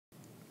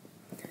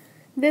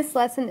This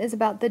lesson is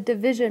about the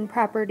division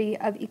property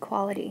of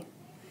equality.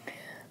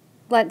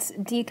 Let's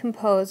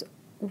decompose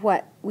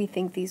what we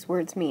think these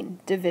words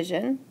mean.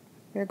 Division,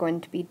 we're going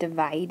to be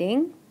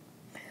dividing.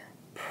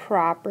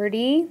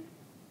 Property,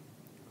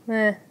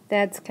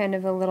 that's kind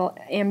of a little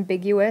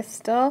ambiguous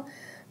still.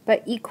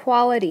 But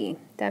equality,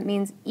 that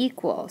means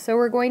equal. So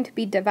we're going to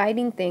be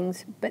dividing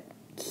things, but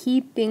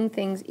keeping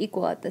things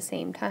equal at the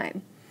same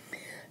time.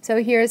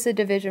 So here's the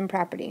division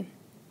property.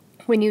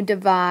 When you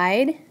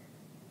divide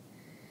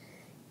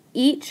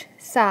each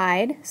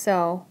side,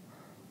 so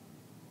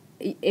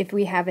if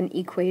we have an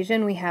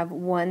equation, we have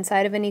one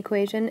side of an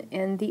equation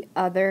and the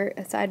other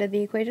side of the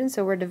equation.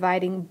 So we're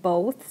dividing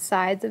both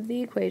sides of the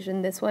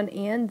equation, this one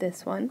and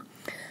this one,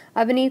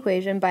 of an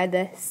equation by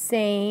the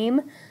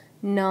same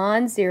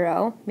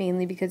non-zero,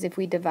 mainly because if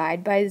we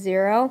divide by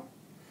 0,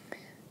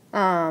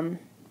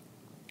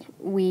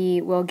 we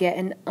will get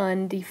an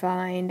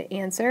undefined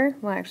answer.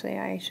 Well, actually,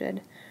 I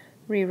should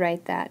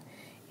rewrite that.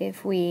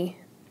 If we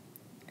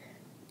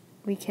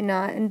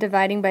cannot, and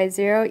dividing by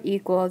 0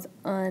 equals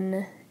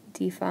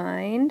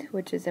undefined,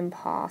 which is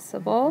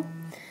impossible.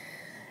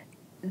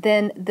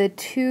 Then the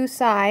two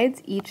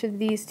sides, each of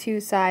these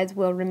two sides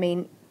will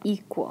remain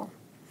equal.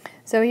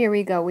 So here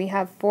we go. We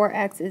have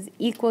 4x is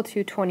equal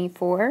to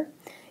 24.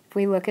 If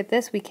we look at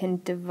this, we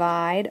can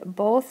divide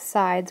both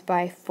sides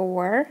by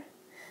 4.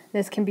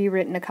 This can be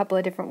written a couple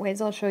of different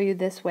ways. I'll show you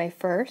this way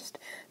first,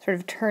 sort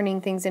of turning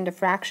things into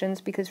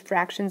fractions because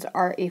fractions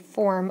are a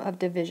form of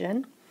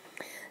division.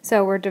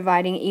 So we're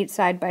dividing each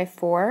side by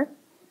 4.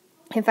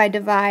 If I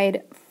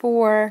divide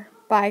 4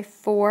 by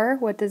 4,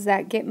 what does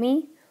that get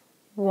me?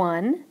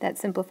 1. That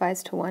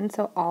simplifies to 1,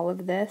 so all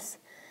of this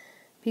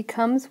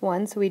becomes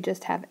 1. So we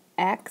just have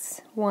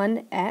x,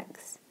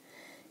 1x,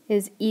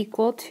 is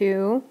equal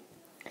to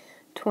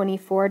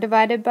 24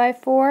 divided by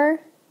 4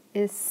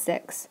 is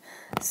 6.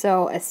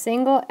 So a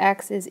single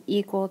x is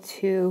equal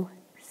to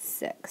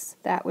 6.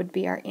 That would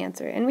be our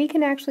answer. And we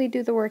can actually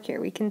do the work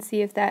here. We can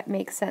see if that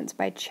makes sense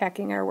by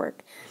checking our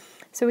work.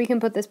 So we can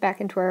put this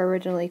back into our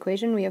original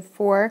equation. We have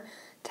 4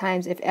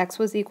 times, if x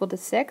was equal to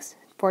 6,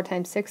 4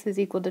 times 6 is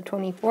equal to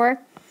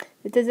 24.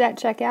 Does that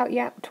check out?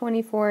 Yeah,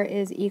 24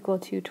 is equal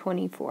to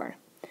 24.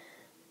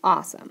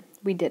 Awesome.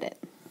 We did it.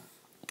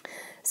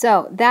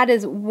 So that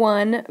is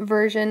one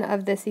version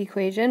of this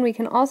equation. We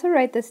can also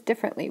write this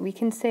differently. We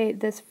can say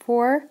this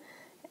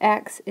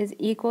 4x is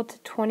equal to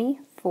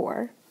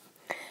 24.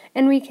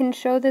 And we can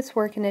show this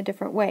work in a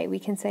different way. We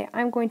can say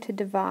I'm going to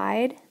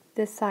divide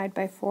this side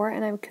by 4,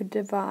 and I could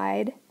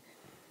divide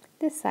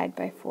this side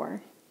by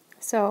 4.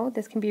 So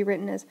this can be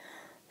written as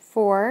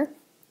 4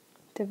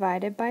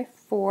 divided by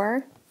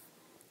 4.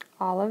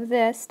 All of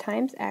this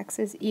times x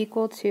is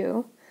equal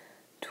to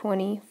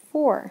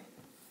 24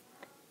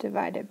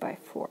 divided by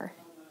 4.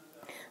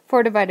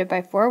 4 divided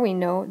by 4, we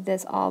know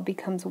this all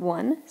becomes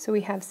 1, so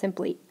we have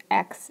simply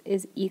x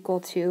is equal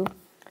to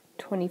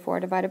 24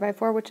 divided by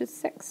 4, which is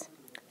 6.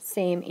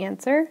 Same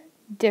answer,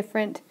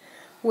 different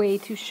way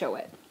to show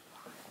it.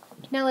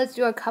 Now let's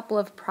do a couple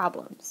of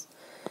problems.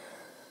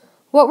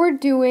 What we're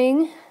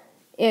doing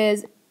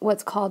is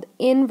what's called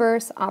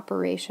inverse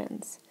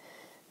operations.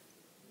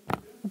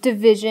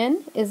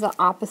 Division is the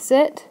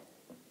opposite,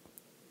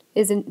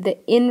 is the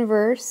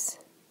inverse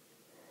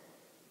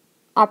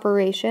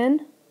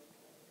operation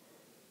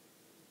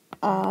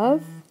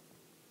of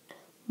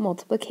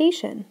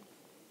multiplication,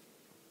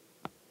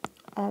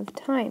 of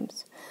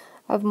times,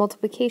 of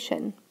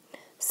multiplication.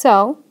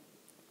 So,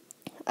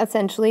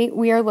 essentially,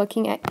 we are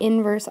looking at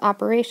inverse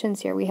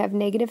operations here. We have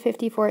negative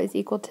 54 is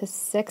equal to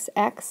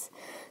 6x.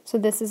 So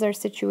this is our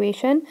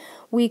situation.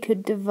 We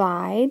could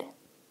divide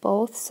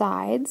both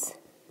sides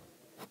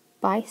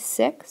by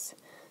 6.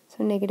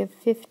 So negative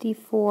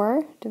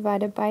 54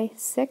 divided by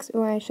 6.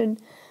 Oh, I'm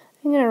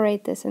going to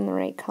write this in the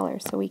right color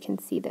so we can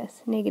see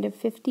this. Negative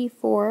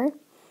 54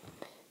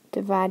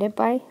 divided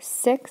by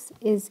 6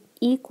 is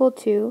equal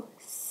to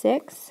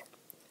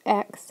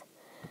 6x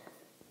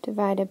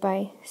divided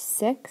by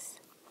 6.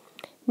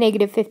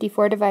 Negative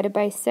 54 divided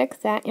by 6,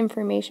 that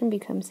information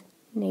becomes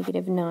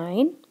negative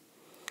 9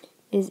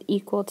 is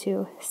equal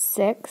to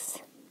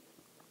 6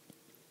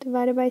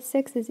 divided by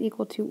 6 is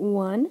equal to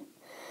 1.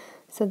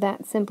 So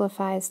that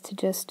simplifies to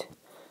just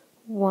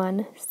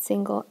one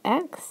single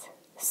x.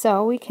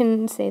 So we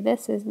can say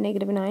this is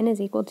negative 9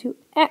 is equal to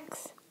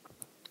x.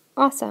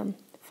 Awesome.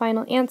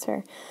 Final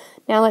answer.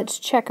 Now let's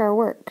check our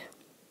work.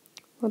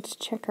 Let's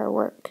check our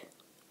work.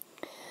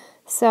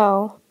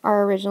 So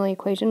our original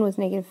equation was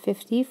negative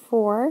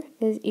 54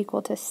 is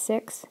equal to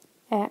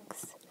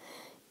 6x.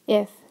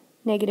 If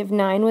negative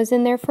 9 was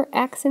in there for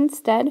x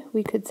instead,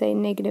 we could say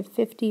negative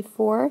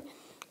 54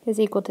 is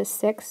equal to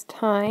 6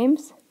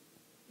 times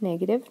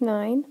negative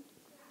 9.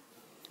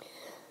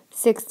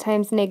 6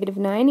 times negative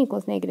 9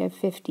 equals negative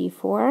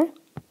 54.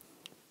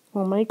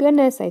 Oh my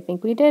goodness, I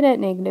think we did it.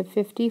 Negative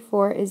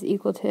 54 is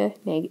equal to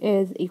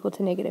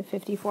negative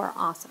 54.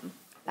 Awesome.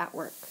 That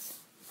works.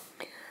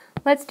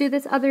 Let's do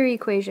this other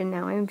equation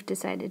now. I've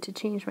decided to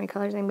change my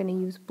colors. I'm going to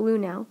use blue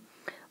now.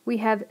 We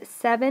have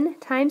 7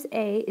 times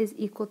a is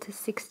equal to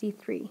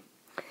 63.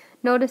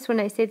 Notice when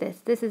I say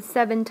this is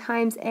 7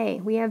 times a.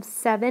 We have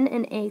 7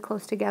 and a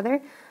close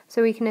together,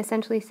 so we can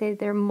essentially say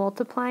they're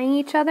multiplying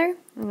each other.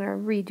 I'm going to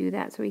redo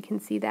that so we can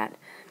see that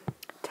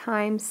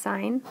times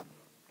sign.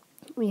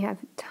 We have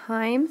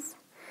times.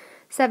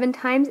 7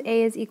 times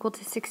a is equal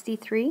to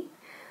 63.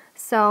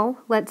 So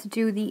let's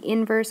do the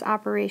inverse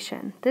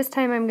operation. This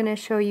time I'm going to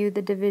show you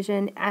the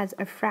division as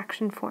a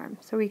fraction form.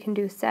 So we can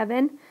do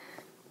 7.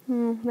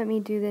 Let me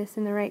do this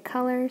in the right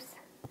colors.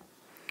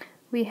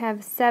 We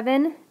have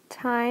 7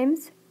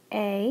 times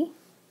a.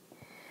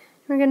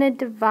 We're going to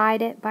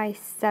divide it by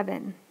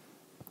 7.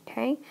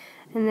 Okay?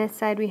 And this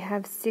side we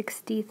have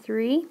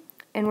 63.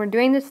 And we're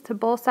doing this to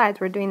both sides.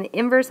 We're doing the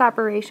inverse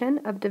operation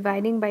of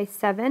dividing by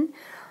 7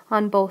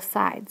 on both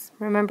sides.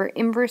 Remember,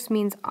 inverse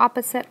means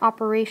opposite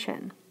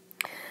operation.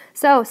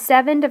 So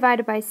 7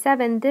 divided by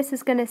 7, this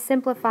is going to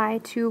simplify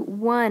to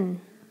 1.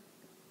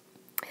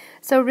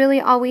 So really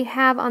all we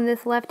have on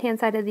this left-hand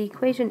side of the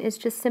equation is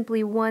just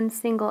simply one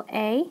single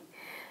a.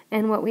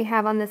 And what we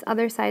have on this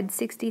other side,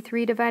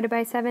 63 divided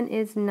by 7,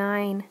 is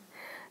 9.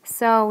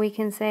 So we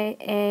can say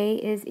a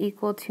is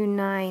equal to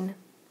 9.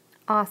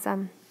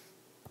 Awesome.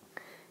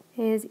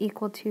 A is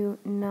equal to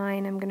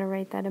 9. I'm going to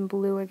write that in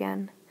blue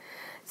again.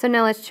 So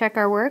now let's check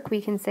our work.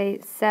 We can say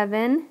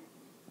 7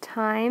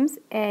 times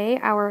a,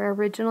 our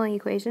original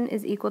equation,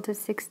 is equal to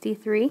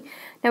 63.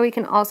 Now we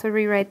can also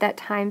rewrite that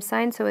times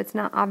sign so it's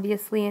not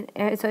obviously,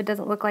 so it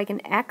doesn't look like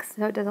an x,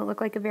 so it doesn't look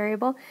like a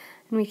variable,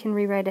 and we can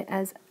rewrite it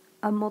as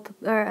a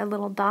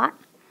little dot.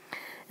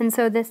 And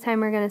so this time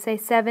we're going to say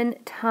 7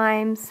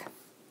 times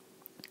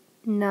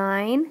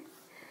 9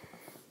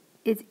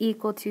 is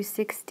equal to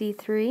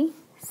 63.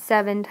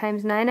 7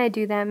 times 9, I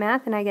do that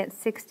math and I get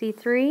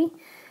 63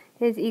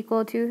 is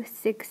equal to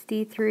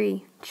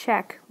 63.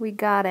 Check, we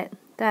got it.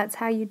 That's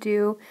how you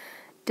do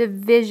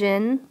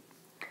division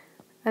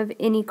of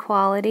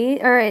inequality,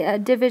 or a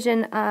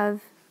division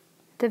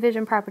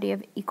property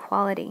of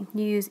equality.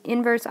 You use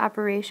inverse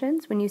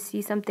operations when you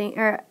see something,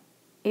 or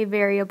a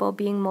variable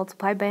being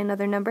multiplied by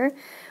another number.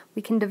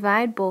 We can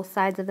divide both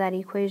sides of that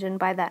equation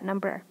by that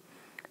number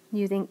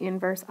using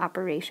inverse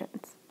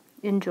operations.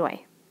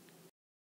 Enjoy.